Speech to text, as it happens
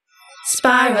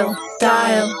Spiral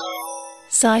Dial.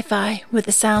 Sci-fi with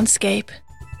a soundscape.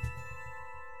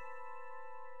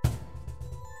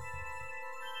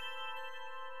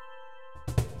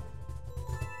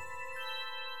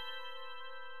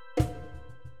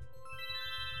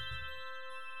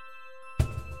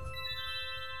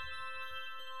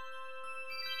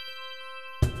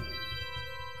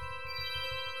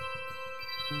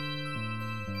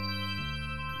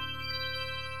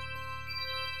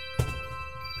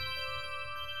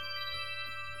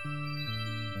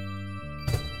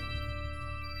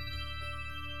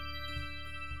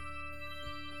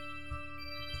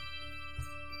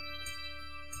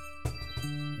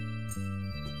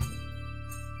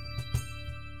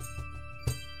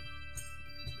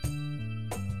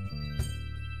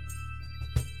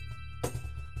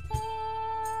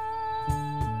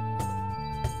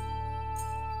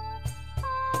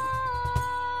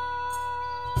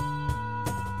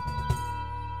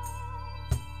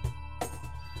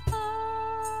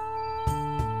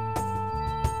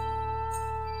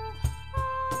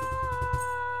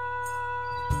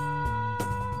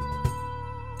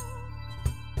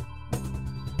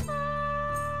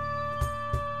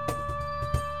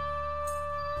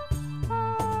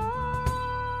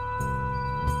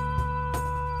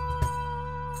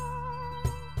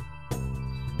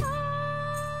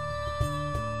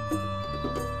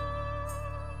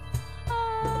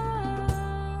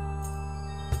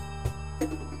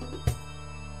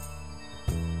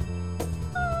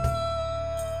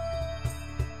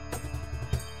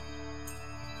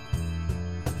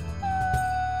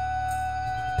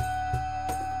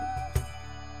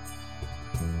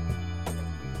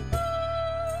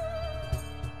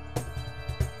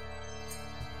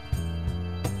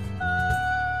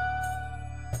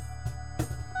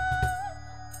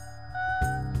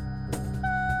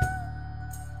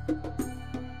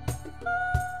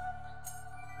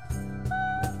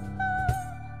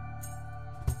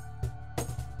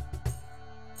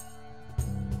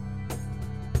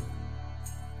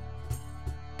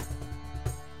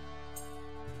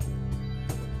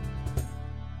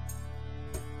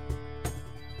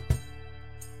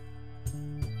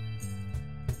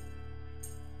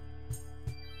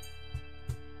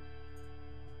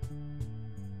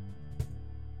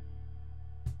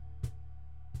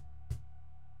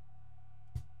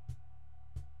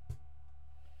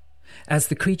 As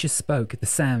the creature spoke, the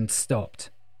sound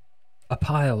stopped. A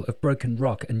pile of broken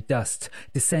rock and dust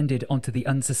descended onto the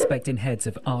unsuspecting heads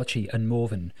of Archie and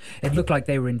Morven. It looked like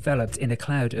they were enveloped in a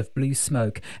cloud of blue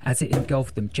smoke. As it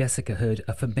engulfed them, Jessica heard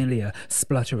a familiar,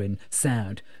 spluttering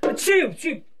sound. Achoo!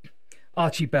 Achoo!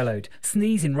 Archie bellowed,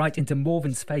 sneezing right into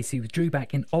Morven's face, who drew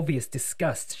back in obvious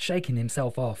disgust, shaking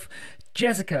himself off.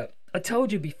 Jessica, I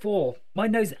told you before, my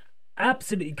nose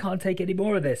absolutely can't take any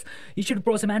more of this. You should have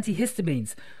brought some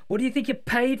antihistamines. What do you think you're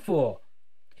paid for?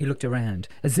 He looked around,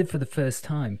 as if for the first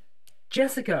time.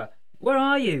 Jessica, where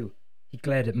are you? He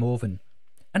glared at Morven.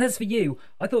 And as for you,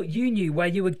 I thought you knew where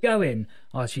you were going,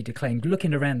 Archie declaimed,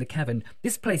 looking around the cavern.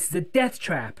 This place is a death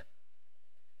trap.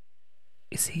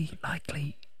 Is he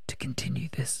likely to continue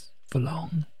this for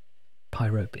long?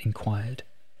 Pyrope inquired.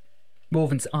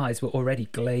 Morven's eyes were already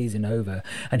glazing over,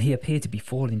 and he appeared to be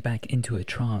falling back into a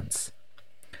trance.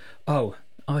 Oh,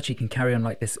 Archie can carry on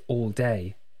like this all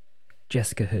day.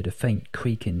 Jessica heard a faint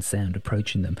creaking sound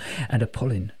approaching them, and a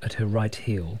pulling at her right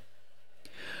heel.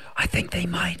 I think they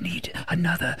might need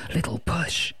another little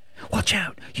push. Watch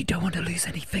out, you don't want to lose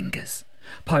any fingers.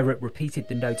 Pyrope repeated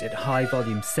the note at high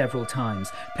volume several times,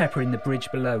 peppering the bridge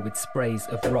below with sprays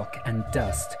of rock and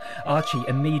dust. Archie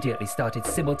immediately started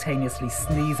simultaneously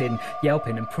sneezing,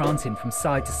 yelping and prancing from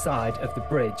side to side of the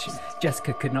bridge.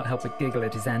 Jessica could not help but giggle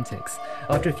at his antics.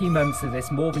 After a few moments of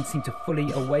this, Morven seemed to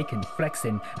fully awaken,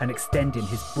 flexing and extending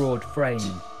his broad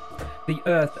frame. The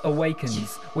earth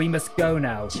awakens. We must go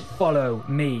now. Follow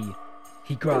me.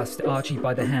 He grasped Archie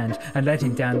by the hand and led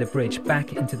him down the bridge,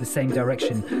 back into the same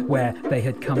direction where they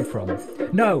had come from.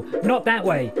 No, not that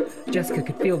way! Jessica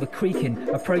could feel the creaking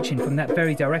approaching from that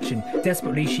very direction.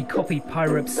 Desperately, she copied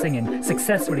Pyrope's singing,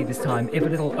 successfully this time, if a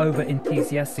little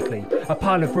over-enthusiastically. A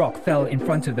pile of rock fell in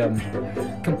front of them,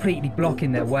 completely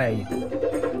blocking their way.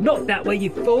 Not that way,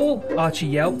 you fool! Archie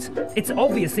yelped. It's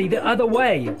obviously the other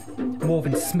way!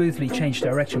 Morven smoothly changed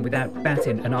direction without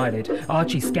batting an eyelid,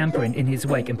 Archie scampering in his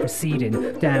wake and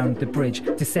proceeding down the bridge,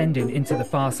 descending into the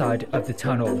far side of the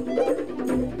tunnel.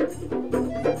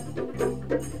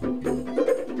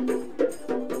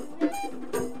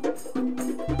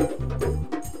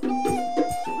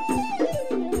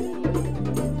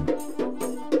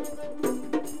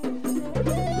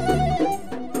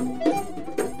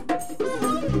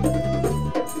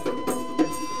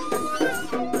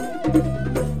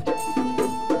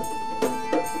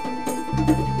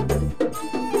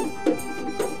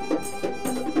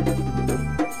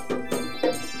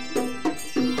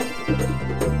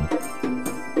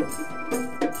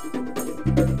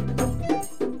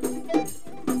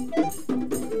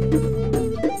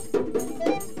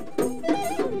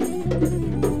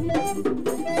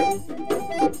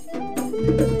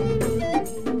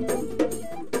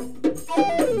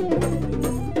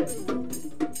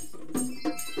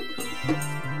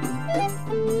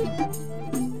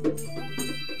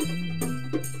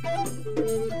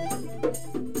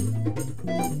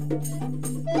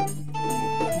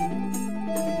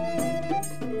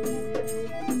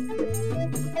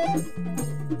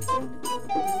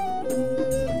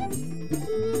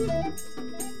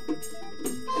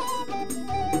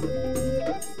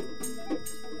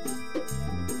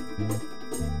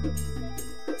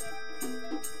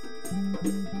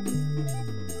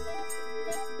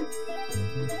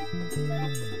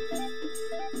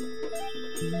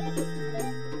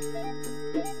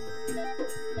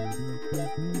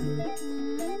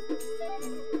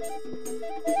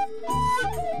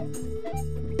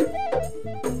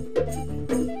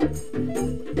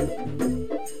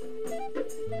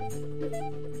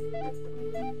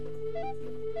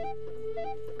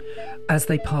 As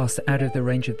they passed out of the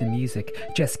range of the music,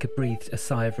 Jessica breathed a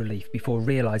sigh of relief before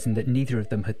realising that neither of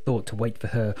them had thought to wait for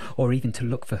her or even to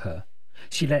look for her.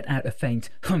 She let out a faint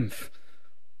humph.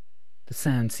 The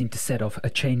sound seemed to set off a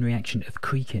chain reaction of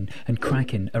creaking and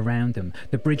cracking around them.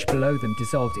 The bridge below them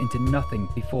dissolved into nothing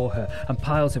before her, and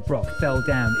piles of rock fell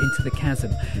down into the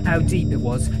chasm. How deep it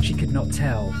was, she could not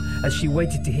tell. As she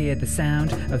waited to hear the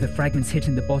sound of the fragments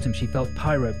hitting the bottom, she felt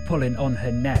Pyro pulling on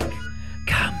her neck.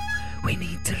 "Come, we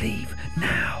need to leave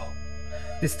now."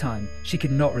 This time, she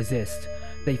could not resist.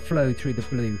 They flowed through the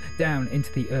blue, down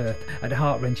into the earth at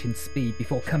heart-wrenching speed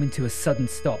before coming to a sudden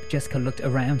stop. Jessica looked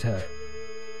around her.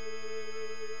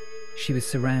 She was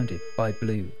surrounded by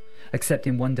blue, except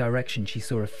in one direction she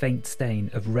saw a faint stain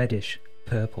of reddish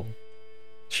purple.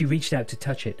 She reached out to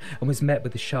touch it and was met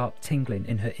with a sharp tingling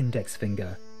in her index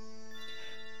finger.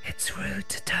 "It's rude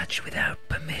to touch without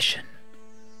permission,"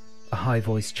 a high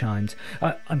voice chimed.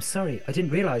 I'm sorry, I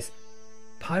didn't realise.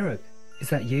 Pyro, is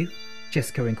that you?"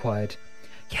 Jessica inquired.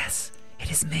 "Yes,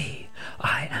 it is me.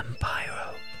 I am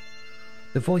Pyro."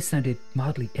 The voice sounded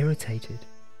mildly irritated.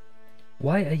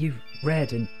 "Why are you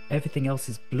red and everything else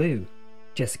is blue?"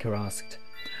 Jessica asked.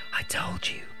 "I told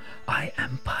you, I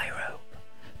am Pyro.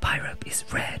 Pyrope is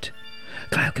red.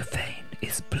 Glaucophane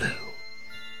is blue."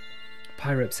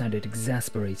 Pyrope sounded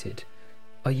exasperated.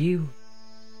 "Are you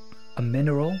a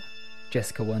mineral?"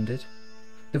 Jessica wondered.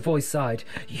 The voice sighed.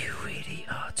 "You really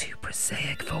are too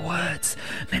prosaic for words.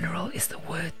 Mineral is the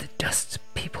word the dust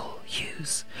people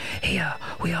use. Here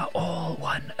we are all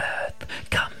one earth.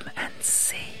 Come and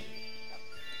see."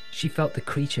 She felt the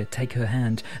creature take her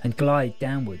hand and glide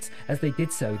downwards. As they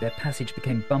did so, their passage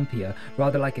became bumpier,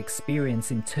 rather like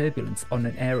experiencing turbulence on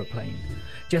an aeroplane.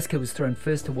 Jessica was thrown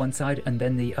first to one side and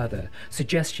then the other.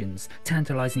 Suggestions,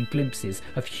 tantalizing glimpses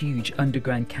of huge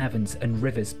underground caverns and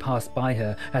rivers passed by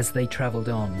her as they travelled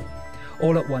on.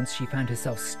 All at once she found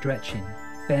herself stretching,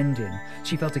 bending.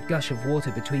 She felt a gush of water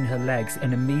between her legs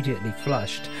and immediately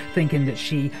flushed, thinking that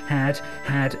she had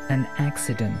had an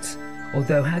accident.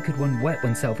 Although how could one wet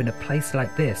oneself in a place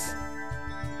like this?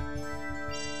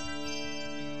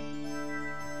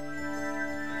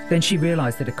 Then she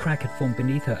realised that a crack had formed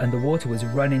beneath her and the water was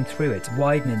running through it,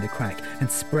 widening the crack and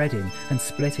spreading and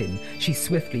splitting. She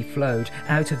swiftly flowed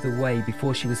out of the way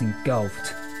before she was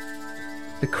engulfed.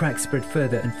 The crack spread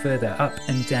further and further, up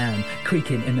and down,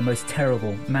 creaking in the most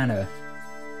terrible manner.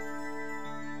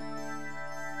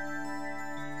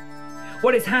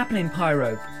 "What is happening,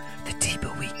 Pyro?" "The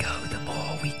deeper we go, the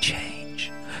more we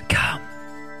change. Come."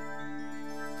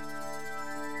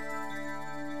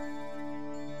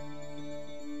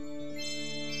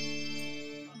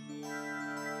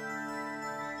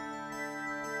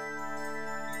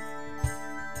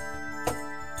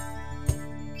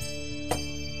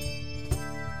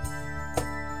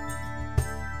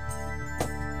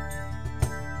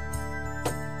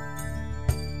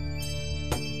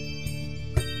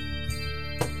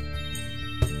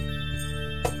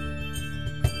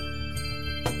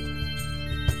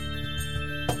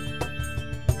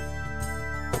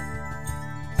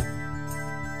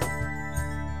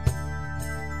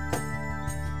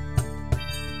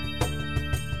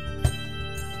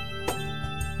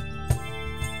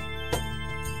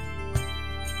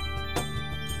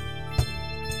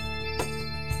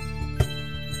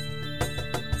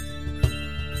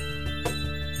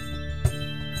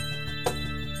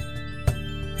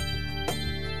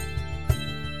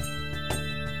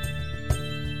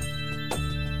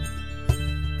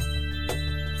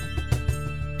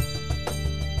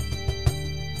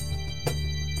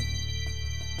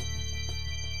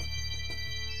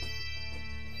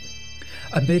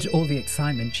 Amid all the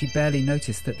excitement, she barely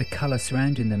noticed that the colour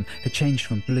surrounding them had changed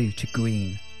from blue to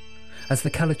green. As the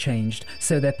colour changed,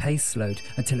 so their pace slowed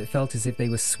until it felt as if they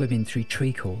were swimming through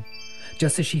treacle.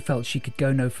 Just as she felt she could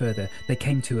go no further, they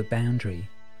came to a boundary.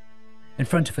 In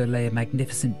front of her lay a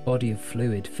magnificent body of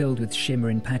fluid filled with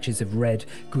shimmering patches of red,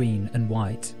 green and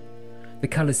white. The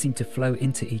colours seemed to flow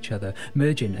into each other,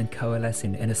 merging and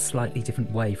coalescing in a slightly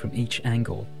different way from each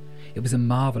angle. It was a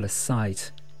marvellous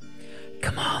sight.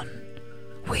 "Come on,"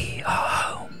 We are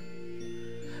home.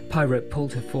 Pyrope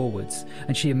pulled her forwards,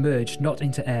 and she emerged not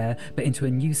into air, but into a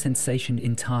new sensation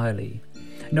entirely.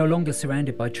 No longer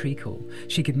surrounded by treacle,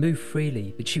 she could move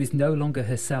freely, but she was no longer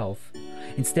herself.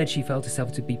 Instead, she felt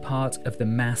herself to be part of the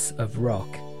mass of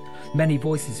rock. Many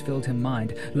voices filled her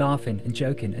mind, laughing and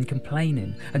joking and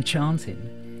complaining and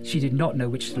chanting. She did not know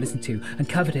which to listen to and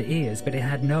covered her ears, but it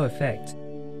had no effect.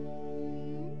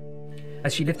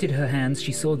 As she lifted her hands,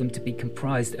 she saw them to be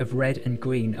comprised of red and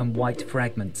green and white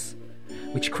fragments,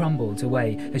 which crumbled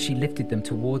away as she lifted them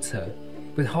towards her.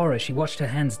 With horror, she watched her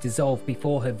hands dissolve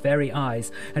before her very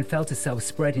eyes and felt herself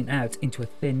spreading out into a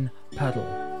thin puddle.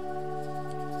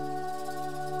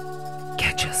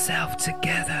 Get yourself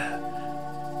together.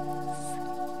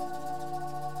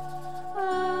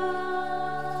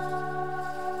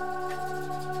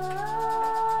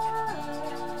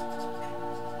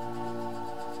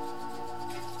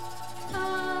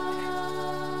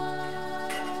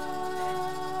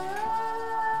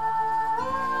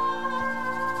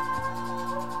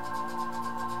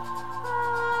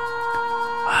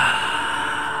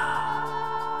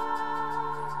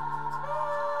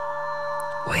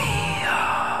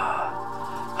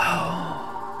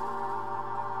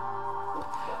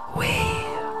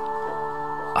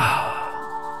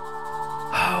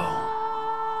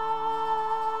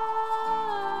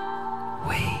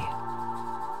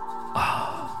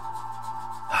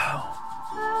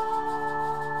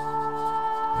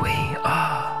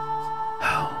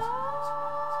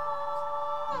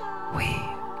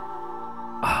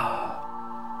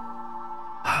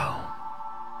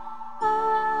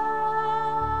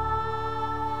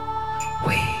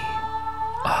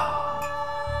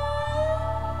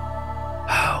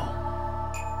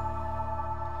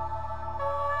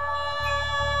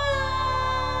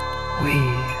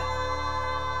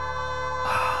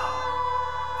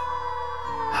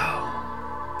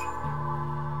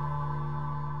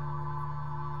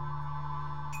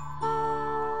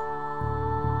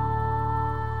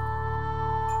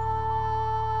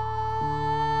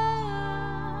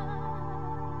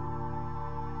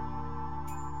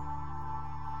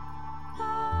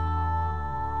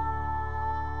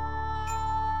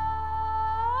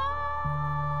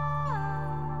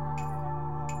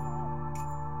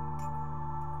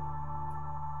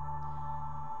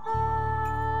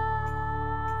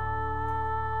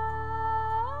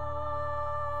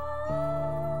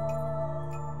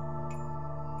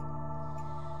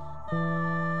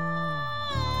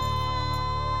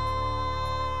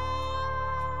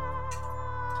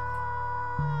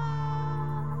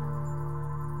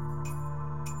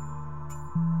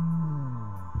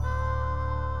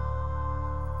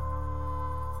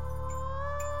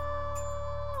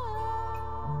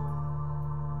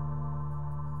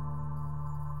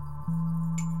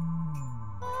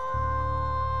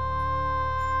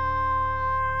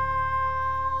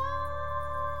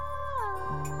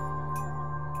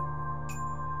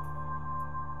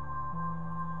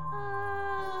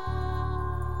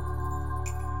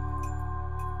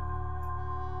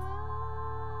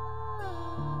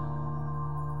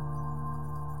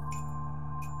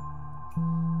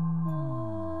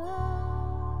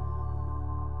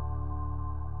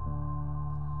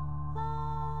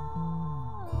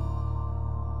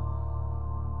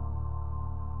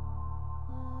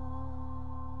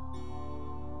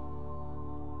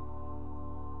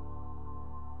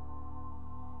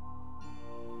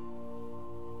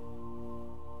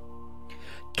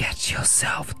 Get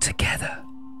yourself together.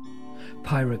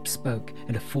 Pyrope spoke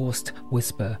in a forced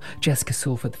whisper. Jessica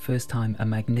saw for the first time a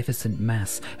magnificent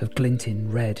mass of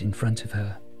glinting red in front of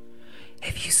her.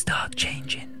 If you start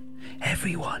changing,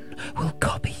 everyone will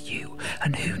copy you,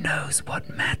 and who knows what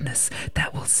madness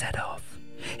that will set off.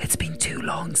 It's been too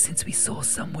long since we saw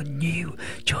someone new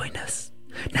join us.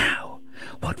 Now,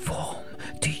 what form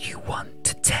do you want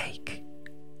to take?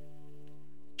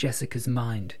 Jessica's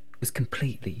mind was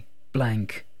completely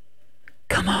blank.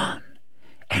 Come on,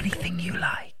 anything you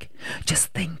like. Just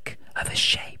think of a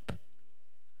shape.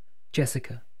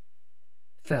 Jessica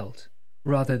felt,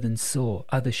 rather than saw,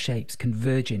 other shapes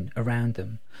converging around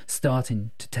them,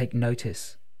 starting to take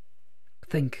notice.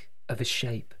 Think of a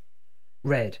shape.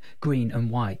 Red, green and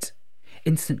white.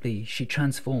 Instantly she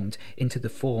transformed into the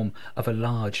form of a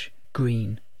large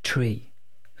green tree,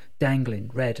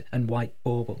 dangling red and white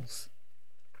baubles.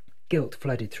 Guilt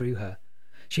flooded through her.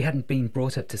 She hadn't been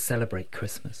brought up to celebrate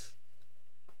Christmas.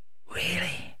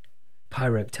 Really?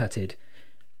 Pyrope tutted.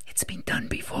 It's been done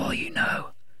before, you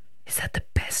know. Is that the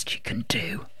best you can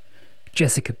do?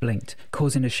 Jessica blinked,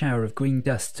 causing a shower of green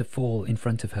dust to fall in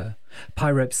front of her.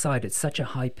 Pyrope sighed at such a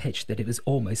high pitch that it was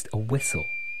almost a whistle.